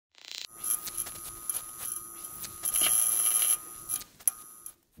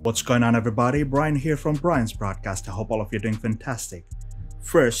What's going on, everybody? Brian here from Brian's Broadcast. I hope all of you are doing fantastic.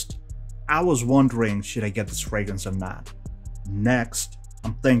 First, I was wondering, should I get this fragrance or not? Next,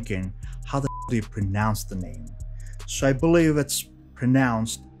 I'm thinking, how the do you pronounce the name? So I believe it's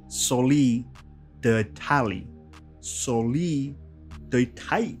pronounced Soliel D Italie. Soliel D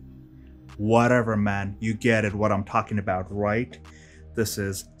Italie. Whatever, man, you get it what I'm talking about, right? This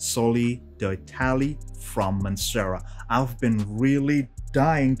is Soliel D Italie from Mancera. I've been really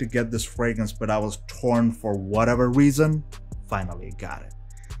dying to get this fragrance, but I was torn for whatever reason. Finally got it.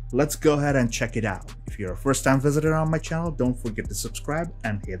 Let's go ahead and check it out. If you're a first-time visitor on my channel, don't forget to subscribe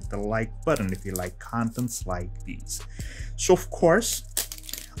and hit the like button if you like contents like these. So of course,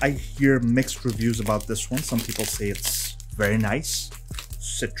 I hear mixed reviews about this one. Some people say it's very nice,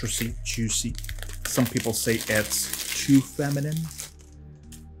 citrusy, juicy. Some people say it's too feminine.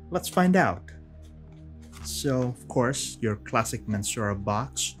 Let's find out. So, of course, your classic Mancera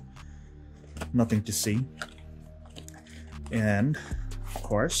box. Nothing to see. And, of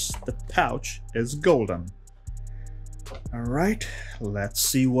course, the pouch is golden. Alright, let's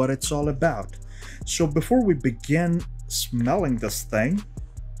see what it's all about. So before we begin smelling this thing,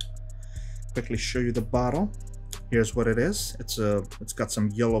 quickly show you the bottle. Here's what it is. It's got some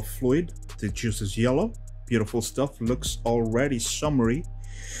yellow fluid. The juice is yellow. Beautiful stuff. Looks already summery.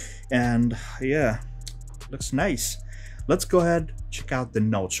 And yeah, looks nice. Let's go ahead, check out the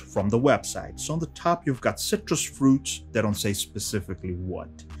notes from the website. So on the top, you've got citrus fruits. They don't say specifically what.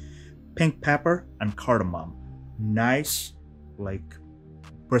 Pink pepper and cardamom. Nice, like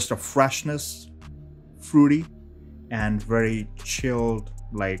burst of freshness, fruity, and very chilled,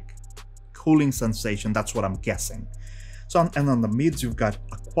 like cooling sensation. That's what I'm guessing. So, and on the mids, you've got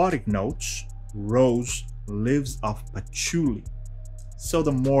aquatic notes, rose, leaves of patchouli. So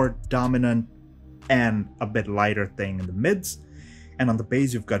the more dominant and a bit lighter thing in the mids. And on the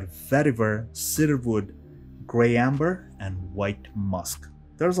base, you've got vetiver, cedarwood, gray amber, and white musk.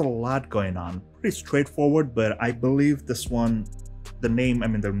 There's a lot going on. Pretty straightforward, but I believe this one, the name, I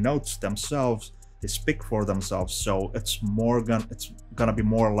mean, the notes themselves, they speak for themselves. So it's gonna be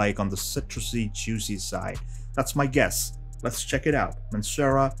more like on the citrusy, juicy side. That's my guess. Let's check it out.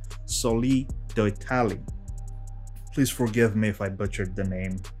 Mancera Soliel D Italie. Please forgive me if I butchered the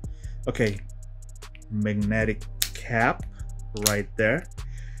name. Okay, magnetic cap right there.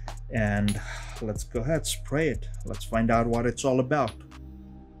 And let's go ahead, spray it. Let's find out what it's all about.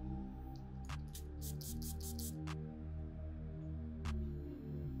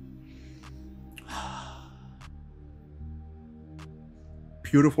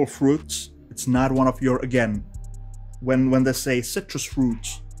 Beautiful fruits. It's not one of your, again, when they say citrus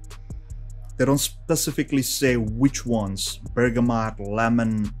fruits, they don't specifically say which ones. Bergamot,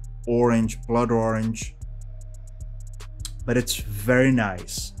 lemon, orange, blood orange. But it's very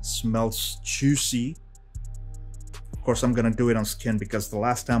nice. Smells juicy. Of course, I'm gonna do it on skin because the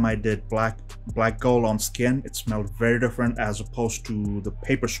last time I did black gold on skin, it smelled very different as opposed to the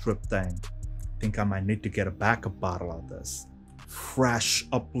paper strip thing. I think I might need to get a backup bottle of this. Fresh,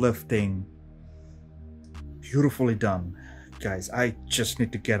 uplifting, beautifully done. Guys, I just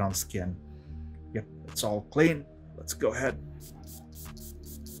need to get on skin. Yep, it's all clean. Let's go ahead.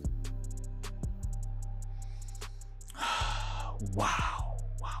 Wow,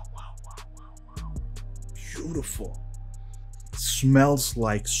 wow, wow, wow, wow, wow. Beautiful. Smells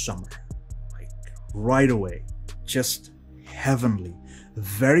like summer. Like right away. Just heavenly.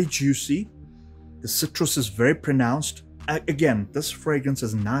 Very juicy. The citrus is very pronounced. Again, this fragrance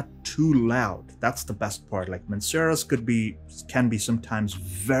is not too loud. That's the best part. Like Mancera's can be sometimes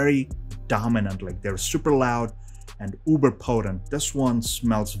very dominant. Like they're super loud and uber potent. This one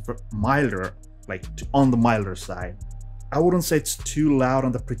smells milder, like on the milder side. I wouldn't say it's too loud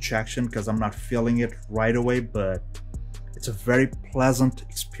on the projection because I'm not feeling it right away, but it's a very pleasant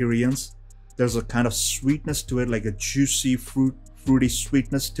experience. There's a kind of sweetness to it, like a juicy fruity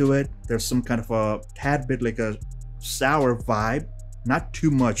sweetness to it. There's some kind of a tad bit like a sour vibe, not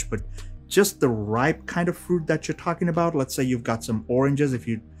too much, but just the ripe kind of fruit that you're talking about. Let's say you've got some oranges. If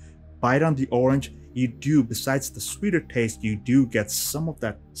you bite on the orange, you do, besides the sweeter taste, you do get some of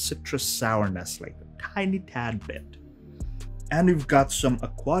that citrus sourness, like a tiny tad bit. And you've got some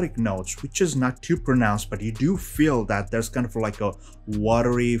aquatic notes, which is not too pronounced, but you do feel that there's kind of like a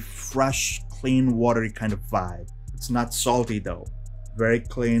watery, fresh, clean, watery kind of vibe. It's not salty though. Very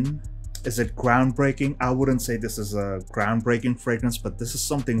clean. Is it groundbreaking? I wouldn't say this is a groundbreaking fragrance, but this is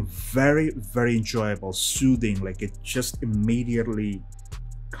something very, very enjoyable, soothing. Like it just immediately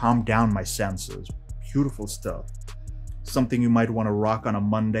calmed down my senses. Beautiful stuff. Something you might want to rock on a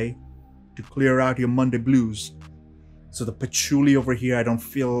Monday to clear out your Monday blues. So the patchouli over here, I don't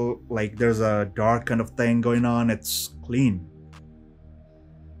feel like there's a dark kind of thing going on. It's clean.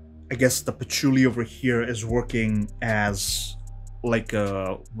 I guess the patchouli over here is working as like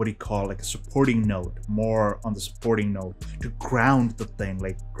a, what do you call, like a supporting note, more on the supporting note to ground the thing,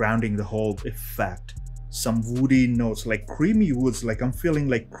 like grounding the whole effect. Some woody notes, like creamy woods, like I'm feeling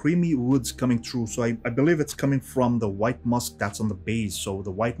like creamy woods coming through. So I believe it's coming from the white musk that's on the base. So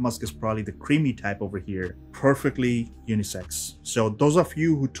the white musk is probably the creamy type over here. Perfectly unisex. So those of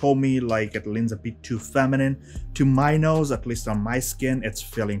you who told me like it leans a bit too feminine, to my nose, at least on my skin, it's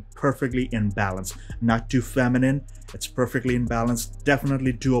feeling perfectly in balance. Not too feminine, it's perfectly in balance.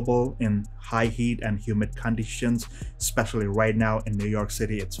 Definitely doable in high heat and humid conditions, especially right now in New York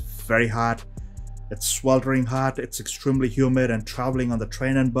City. It's very hot. It's sweltering hot, it's extremely humid, and traveling on the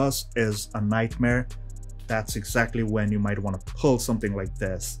train and bus is a nightmare. That's exactly when you might want to pull something like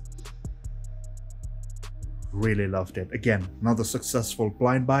this. Really loved it. Again, another successful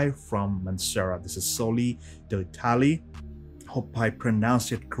blind buy from Mancera. This is Soliel D Italie. Hope I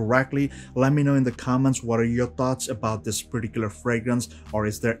pronounced it correctly. Let me know in the comments what are your thoughts about this particular fragrance, or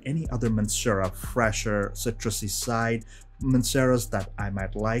is there any other Mancera fresher citrusy side Manceras that I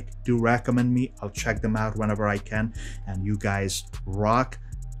might like. Do recommend me. I'll check them out whenever I can. And you guys rock.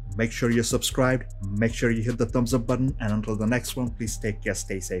 Make sure you're subscribed. Make sure you hit the thumbs up button. And until the next one, please take care,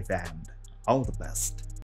 stay safe, and all the best.